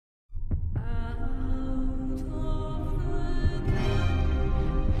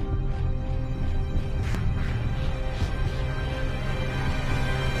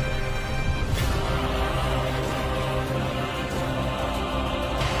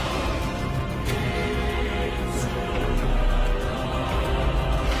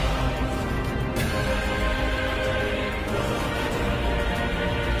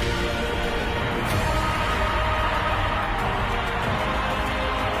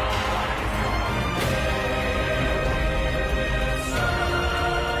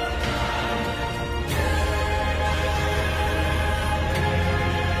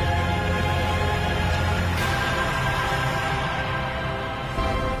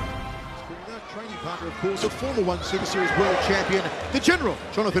partner, of course, of former One Super Series World Champion, the General,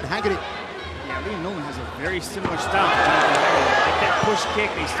 Jonathan Haggerty. Yeah, Nolan has a very similar style to Jonathan Haggerty. They like that push kick,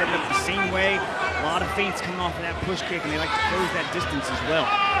 they set it up the same way. A lot of feints coming off of that push kick, and they like to close that distance as well.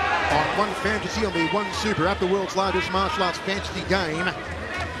 On One Fantasy on the One Super app, the world's largest martial arts fantasy game,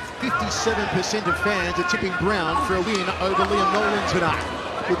 57% of fans are tipping Brown for a win over Liam Nolan tonight.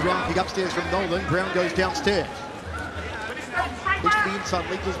 Good round kick upstairs from Nolan. Brown goes downstairs. Looks to the inside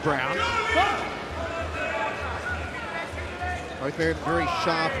leg was Brown. Both men very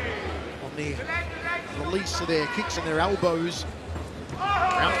sharp on the release of their kicks and their elbows.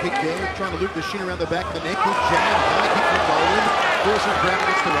 Brown kick there, trying to loop the shin around the back of the neck. Good jab, high kick from Nolan. Forces Brown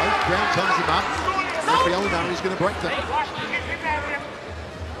against the rope. Brown ties him up. Referee Owen is going to break them.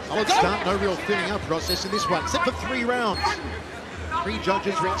 Solid start, no real thinning out process in this one. Set for 3 rounds. 3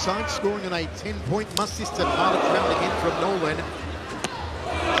 judges ringside, scoring on a 10-point must-system. Pilot round again from Nolan.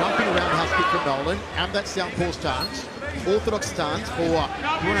 Jumping roundhouse kick from Nolan. And that southpaw stance. Orthodox stance for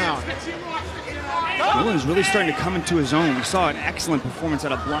Brown. Nolan's really starting to come into his own. We saw an excellent performance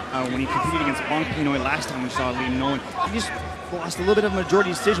out of when he competed against Blanc Pinoy last time we saw Liam Nolan. He just lost a little bit of a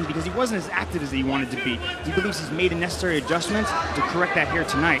majority decision because he wasn't as active as he wanted to be. He believes he's made the necessary adjustments to correct that here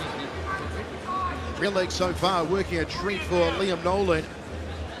tonight. Real leg so far, working a treat for Liam Nolan.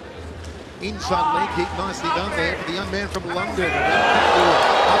 Inside leg kick, nicely done there for the young man from London.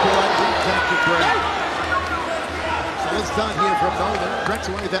 Upper right rebound to Brown. So let's start here from Nolan. Cracks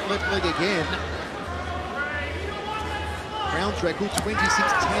away that left leg again. Brown's record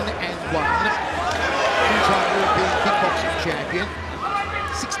 26-10-1. Two-time European kickboxing champion.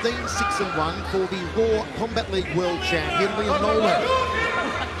 16-6-1 for the Raw Combat League World Champion, Liam Nolan.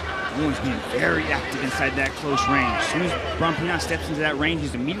 Nolan's being very active inside that close range. As soon as Pinas steps into that range, he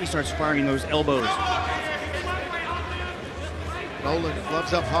immediately starts firing those elbows. Nolan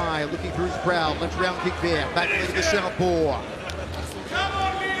gloves up high, looking for his brow. Left round kick there. Back leg of the southpaw.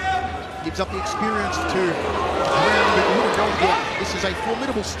 Gives up the experience to Brown, but wouldn't go again. This is a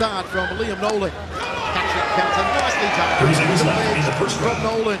formidable start from Liam Nolan. Catching counter, nicely done. From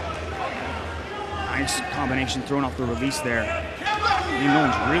Nolan. Nice combination thrown off the release there. Liam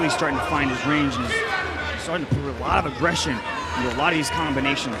Nolan's really starting to find his range and he's starting to put a lot of aggression into a lot of these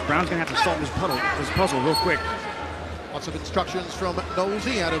combinations. Brown's going to have to solve this puzzle real quick. Lots of instructions from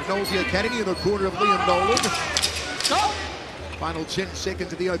Nosey out of Nosey Academy in the corner of Liam Nolan. Final 10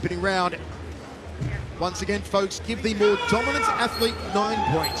 seconds of the opening round. Once again, folks, give the more dominant athlete 9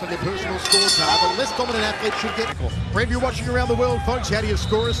 points on their personal scorecard. The less dominant athlete should get. For you're watching around the world, folks, how do you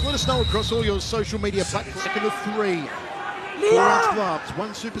score us? Let us know across all your social media platforms. Second of 3. 4-ounce gloves,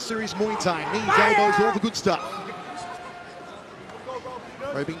 One Super Series Muay Thai, knees, elbows, all the good stuff.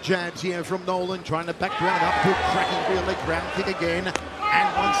 Probing jabs here from Nolan, trying to back Brown up, good cracking rear leg Brown kick again,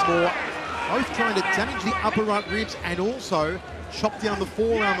 and once more. Both trying to damage the upper right ribs and also chop down the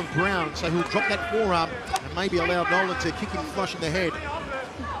forearm of Brown, so he'll drop that forearm and maybe allow Nolan to kick him flush in the head.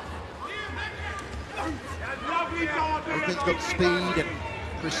 Both men's got speed and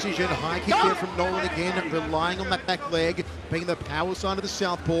precision. High kick there from Nolan again, relying on that back leg, being the power side of the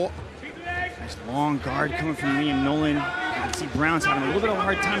southpaw. Nice long guard coming from Liam Nolan. You can see Brown's having a little bit of a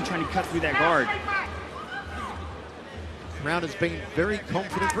hard time trying to cut through that guard. Brown has been very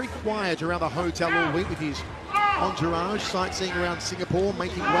confident, very quiet around the hotel all week with his entourage, sightseeing around Singapore,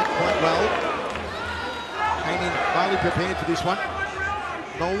 making work quite well. Came in highly prepared for this one.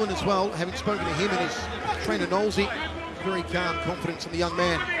 Nolan as well, having spoken to him and his trainer Nolsey, very calm confidence in the young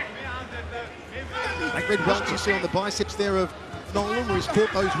man. Like red welts you see on the biceps there of Nolan, where he's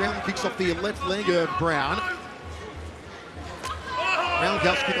caught those round kicks off the left leg of Brown.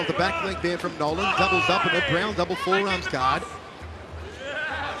 Roundhouse kick off the back leg there from Nolan, doubles up and a Brown double forearms guard.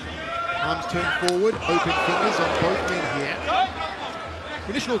 Arms turned forward, open fingers on both men here.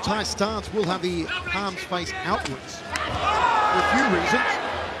 Traditional Thai stance will have the palms face outwards for a few reasons.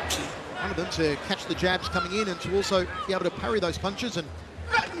 One of them to catch the jabs coming in and to also be able to parry those punches and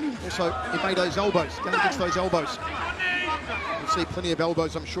also evade those elbows, go against those elbows. We'll see plenty of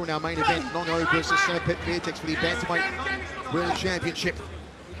elbows, I'm sure, in our main event. Nongo versus Samapet Fairtex for the Bantamweight World Championship.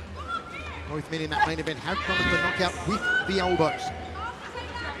 Both men in that main event have promised the knockout with the elbows.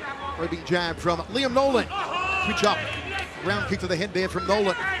 Probing jab from Liam Nolan. Switch up. Round kick to the head there from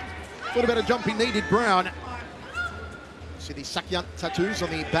Nolan. Thought about a jumping knee, did Brown. See the Sakyant tattoos on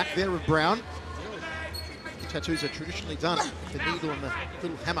the back there of Brown. The tattoos are traditionally done with the needle and the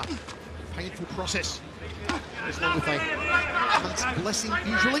little hammer. Painful process. As long with a month's blessing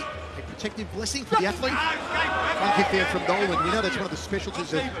usually. A protective blessing for the athlete. One kick there from Nolan. We know that's one of the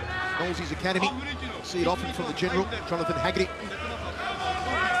specialties of Nolsey's Academy. See it often from the General, Jonathan Haggerty.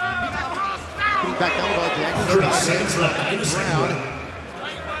 Putting back elbow down. Brown.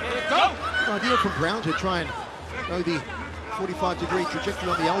 Idea from Brown to try and go the 45-degree trajectory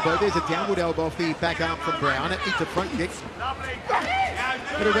on the elbow. There's a downward elbow off the back arm from Brown. It eats a front kick.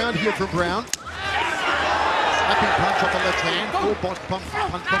 Get around here from Brown. Slapping punch off the left hand. Four boss punch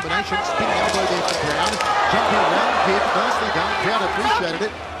combination. Spinning elbow there from Brown. Jumping around kick. Nicely done. Crowd appreciated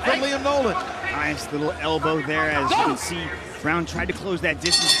it from Liam Nolan. Nice little elbow there, as you can see. Brown tried to close that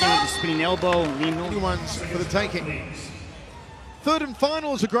distance again with the spinning elbow. Liam Nolan. Anyone's for the taking. Third and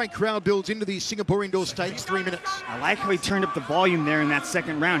final as a great crowd builds into the Singapore Indoor Stakes, 3 minutes. I like how he turned up the volume there in that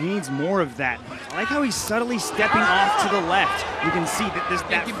second round. He needs more of that. I like how he's subtly stepping off to the left. You can see that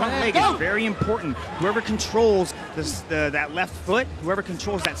that front leg is very important. Whoever controls that left foot, whoever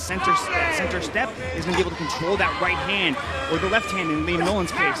controls that center step is going to be able to control that right hand, or the left hand in Liam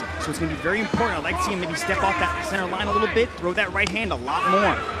Nolan's case. So it's going to be very important. I'd like to see him maybe step off that center line a little bit, throw that right hand a lot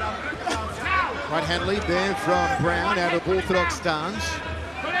more. Right hand lead there from Brown out of orthodox stance.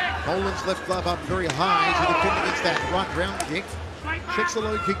 Nolan's left glove up very high to defend against that right round kick. Checks the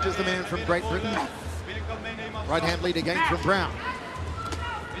low kick, does the man from Great Britain. Right hand lead again from Brown.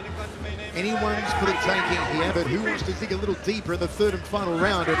 Anyone's for the taking here, but who wants to dig a little deeper in the third and final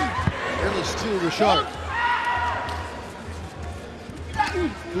round and really steal the show?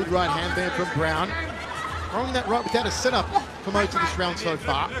 Good right hand there from Brown. Throwing that right without a setup for most of this round so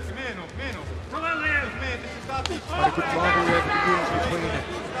far. Quite a good rivalry over the years between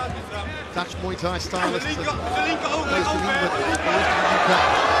Dutch Muay Thai stylists and based in England, the rest of the UK.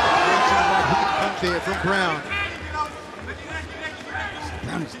 Right punch there from Brown.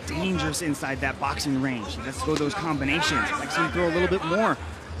 Brown is dangerous inside that boxing range. Let's go those combinations. I'd like to see him throw a little bit more,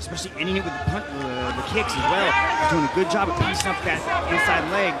 especially ending it with the kicks as well. He's doing a good job of piecing up that inside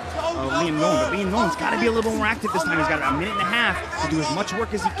leg of Liam Nolan. But Liam Nolan's got to be a little more active this time. He's got a minute and a half to do as much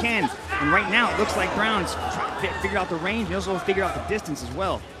work as he can. And right now, it looks like Brown's trying to figure out the range and also figure out the distance as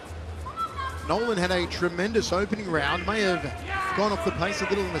well. Nolan had a tremendous opening round. May have gone off the pace a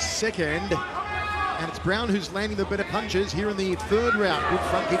little in the second. And it's Brown who's landing the better punches here in the third round. Good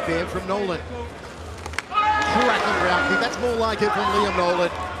front kick there from Nolan. Cracking round kick. That's more like it from Liam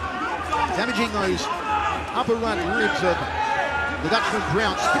Nolan. Damaging those upper right ribs of the Dutchman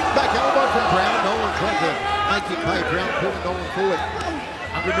Brown. Spinning back elbow from Brown. Nolan tried to make it pay. Brown pulling Nolan forward.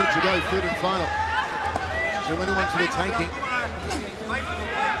 100 minutes to go, third and final. So anyone to the taking.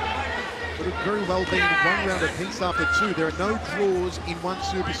 Would have very well been one round apiece after two. There are no draws in one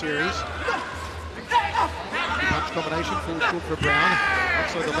Super Series. Punch combination, full foot for Brown.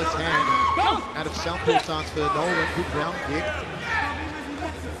 Also the left hand out of southpaw stance for Nolan. Good round kick.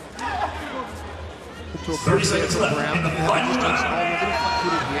 To a very for Brown. Have a distance. Nolan a little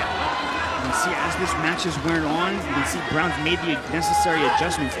flat-footed here. You can see as this match is wearing on, you can see Brown's made the necessary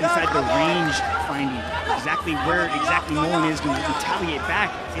adjustments inside the range finding. Exactly where Nolan is going to retaliate back.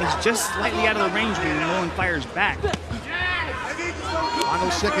 And he's just slightly out of the range when Nolan fires back.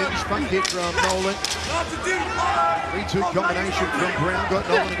 Final seconds, front kick from Nolan. 3-2 combination from Brown. Got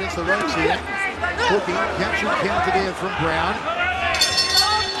Nolan against the ropes here. Hooking, captured counter there from Brown.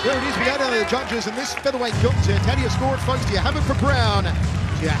 There it is, we go down to the judges in this featherweight contest. How do you score it, folks? Do you have it for Brown?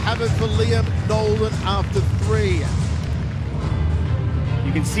 Do you have it for Liam Nolan after 3?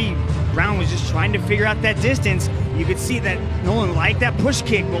 You can see Brown was just trying to figure out that distance. You could see that Nolan liked that push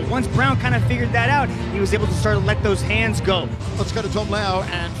kick, but once Brown kind of figured that out, he was able to start to let those hands go. Let's go to Tom Lau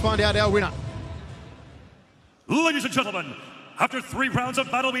and find out our winner. Ladies and gentlemen, after 3 rounds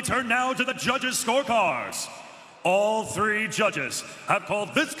of battle, we turn now to the judges' scorecards. All 3 judges have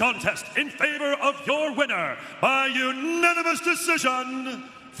called this contest in favor of your winner by unanimous decision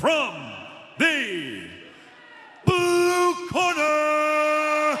from the blue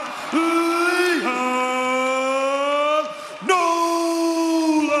corner, Liam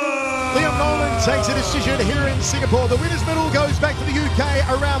Nolan. Liam Nolan takes a decision here in Singapore. The winner's medal goes back to the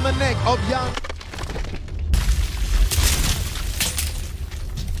UK around the neck of young